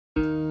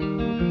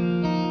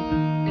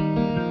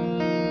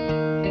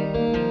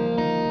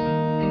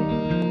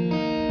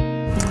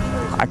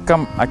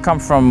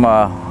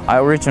I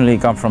originally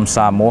come from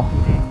Samoa.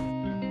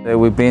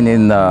 We've been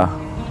in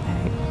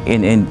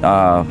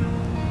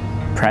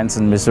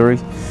Branson, Missouri.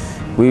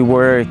 We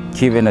were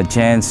given a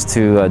chance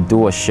to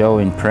do a show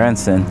in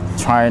Branson,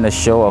 trying to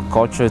show our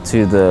culture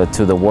to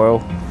the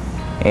world,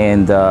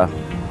 and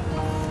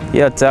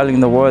yeah, telling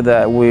the world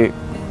that we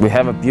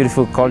have a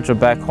beautiful culture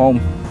back home.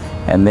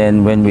 And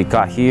then when we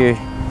got here,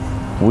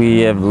 we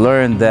have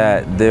learned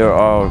that there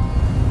are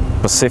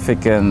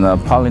Pacific and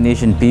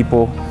Polynesian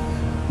people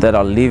that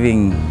are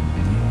living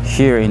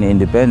here in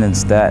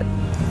Independence. That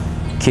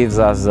gives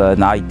us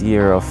an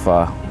idea of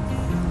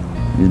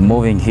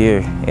moving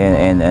here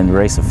and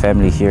raise a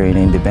family here in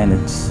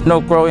Independence. You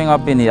know, growing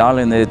up in the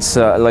island, it's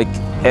like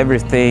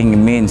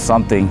everything means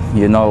something,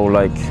 you know,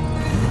 like,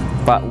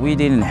 but we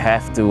didn't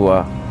have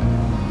to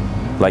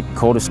like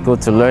go to school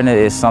to learn it.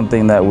 It's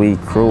something that we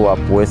grew up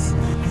with.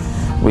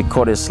 We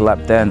call it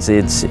slap dance.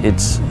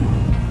 It's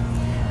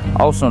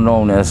also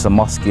known as a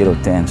mosquito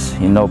dance.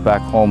 You know,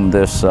 back home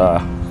there's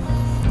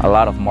a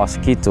lot of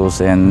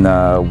mosquitoes, and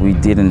we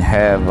didn't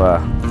have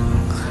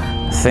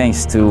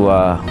things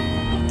to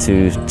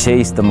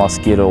chase the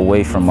mosquito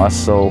away from us.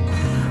 So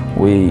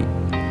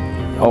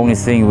only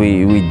thing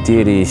we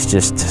did is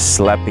just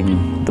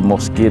slapping the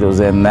mosquitoes,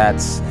 and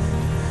that's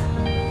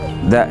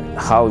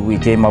how we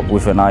came up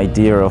with an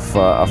idea of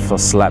a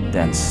slap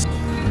dance.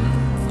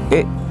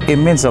 It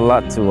means a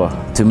lot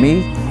to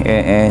me,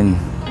 and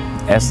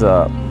as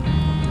a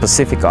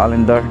Pacific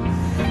Islander,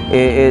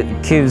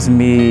 it gives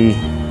me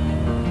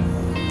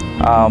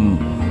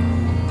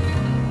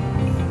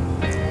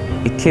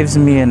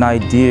an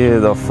idea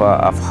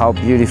of how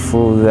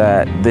beautiful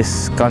that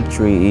this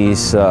country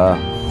is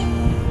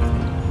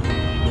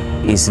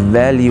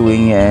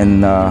valuing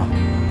and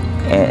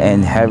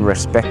have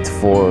respect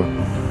for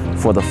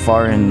the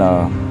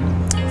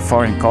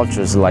foreign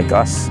cultures like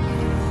us.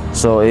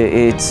 So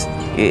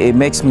it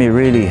makes me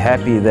really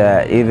happy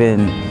that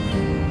even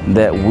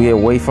that we're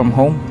away from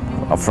home,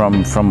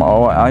 from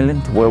our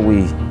island where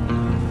we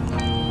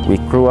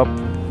grew up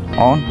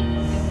on,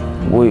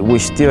 we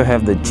still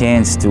have the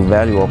chance to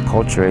value our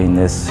culture in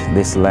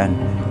this land.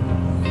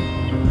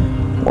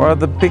 Well,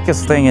 the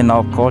biggest thing in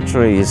our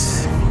culture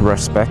is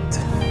respect,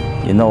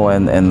 you know,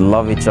 and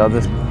love each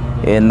other,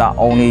 and not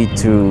only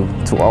to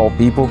our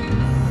people,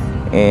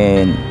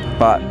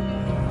 but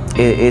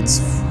it's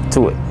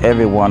to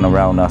everyone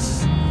around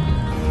us.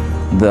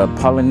 The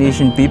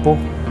Polynesian people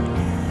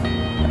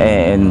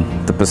and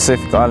the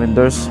Pacific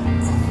Islanders,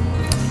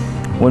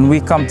 when we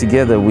come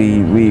together,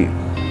 we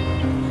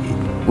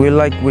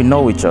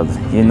know each other.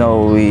 You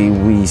know, we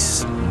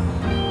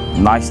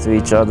nice to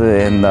each other,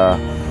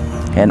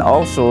 and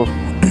also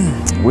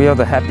we are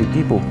the happy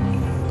people,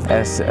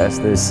 as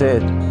they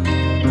said.